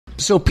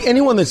So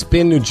anyone that's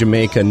been to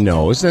Jamaica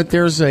knows that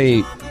there's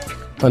an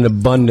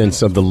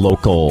abundance of the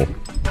local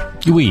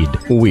weed.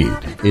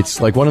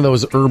 It's like one of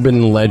those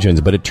urban legends,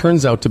 but it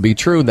turns out to be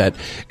true that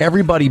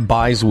everybody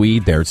buys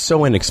weed there. It's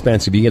so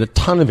inexpensive. You get a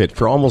ton of it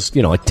for almost,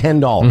 like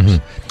 $10.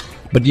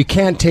 Mm-hmm. But you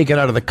can't take it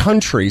out of the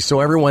country, so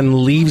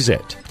everyone leaves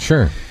it.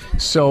 Sure.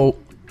 So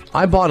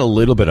I bought a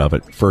little bit of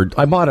it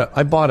I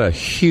bought a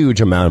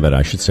huge amount of it,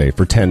 I should say,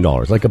 for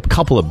 $10, like a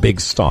couple of big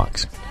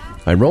stalks.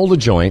 I rolled a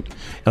joint,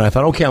 and I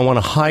thought, okay, I want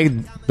to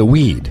hide the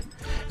weed.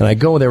 And I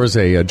go, there was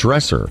a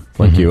dresser,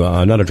 like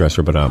mm-hmm. Not a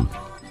dresser, but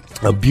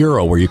a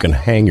bureau where you can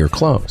hang your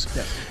clothes.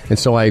 Yeah. And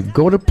so I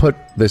go to put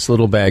this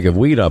little bag of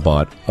weed I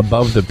bought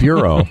above the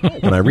bureau,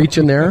 and I reach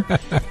in there.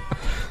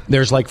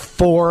 There's like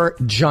 4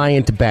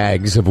 giant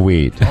bags of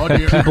weed. Oh,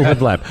 people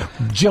had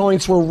left.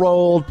 Joints were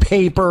rolled,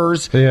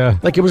 papers. Yeah.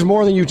 Like it was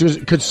more than you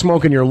just could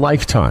smoke in your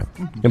lifetime.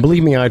 And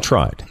believe me, I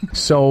tried.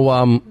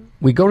 So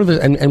we go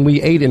to and we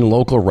ate in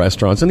local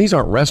restaurants. And these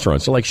aren't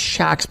restaurants. They're like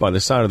shacks by the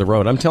side of the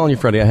road. I'm telling you,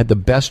 Freddie, I had the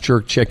best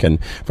jerk chicken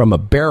from a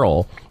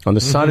barrel on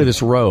the side of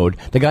this road.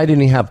 The guy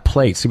didn't even have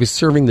plates. He was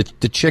serving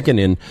the chicken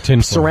in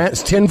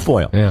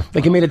tinfoil. Yeah.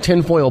 Like he made a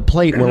tinfoil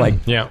plate. And we're like,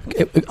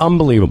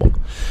 unbelievable.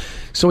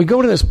 So we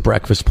go to this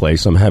breakfast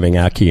place. I'm having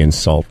ackee and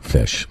salt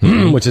fish,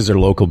 which is their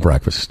local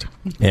breakfast.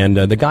 And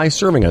the guy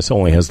serving us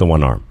only has the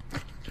one arm.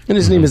 And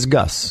his name is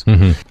Gus.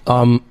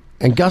 Mm-hmm.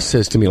 And Gus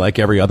says to me, like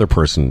every other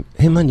person,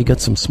 hey, man, you got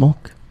some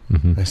smoke?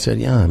 Mm-hmm. I said,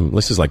 yeah.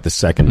 This is like the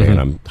second day, and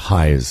I'm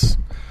high as...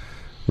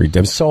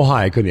 I'm so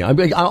high I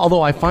couldn't...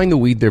 although I find the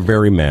weed, they're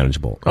very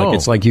manageable. Like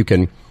it's like you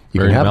can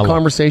have a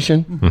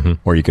conversation,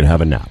 or you can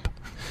have a nap.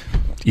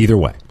 Either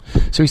way.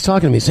 So he's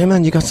talking to me. He said, hey,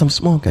 man, you got some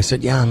smoke? I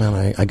said, yeah,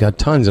 man, I got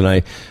tons. And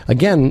I,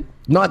 again,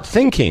 not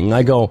thinking,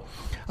 I go,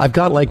 I've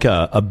got like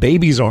a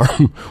baby's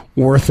arm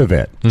worth of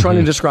it, trying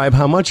to describe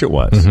how much it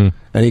was. Mm-hmm.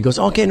 And he goes,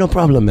 okay, no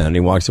problem, man. And he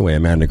walks away.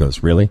 Amanda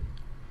goes, really?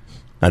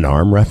 An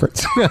arm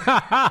reference?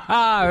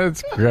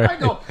 That's great. I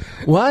go,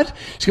 what?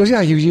 She goes,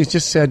 yeah, you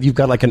just said you've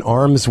got like an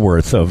arm's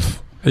worth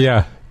of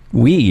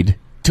weed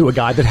to a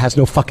guy that has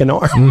no fucking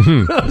arm.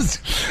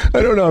 Mm-hmm.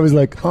 I don't know. I was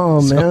like,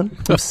 oh, man.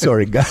 I'm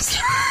sorry, Gus.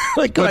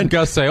 Like, what did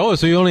Gus say? Oh,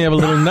 so you only have a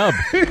little nub.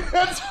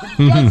 Gus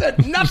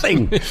had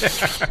nothing.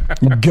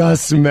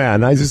 Gus,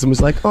 man. I just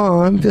was like, oh,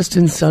 I'm just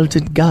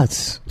insulted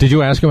Gus. Did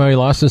you ask him how he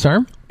lost his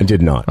arm? I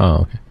did not.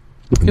 Oh, okay.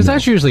 Because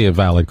that's usually a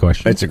valid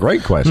question. It's a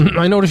great question.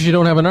 I noticed you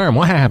don't have an arm.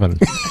 What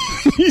happened?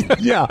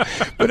 Yeah,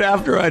 but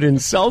after I'd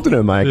insulted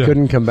him, I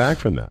couldn't come back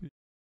from that.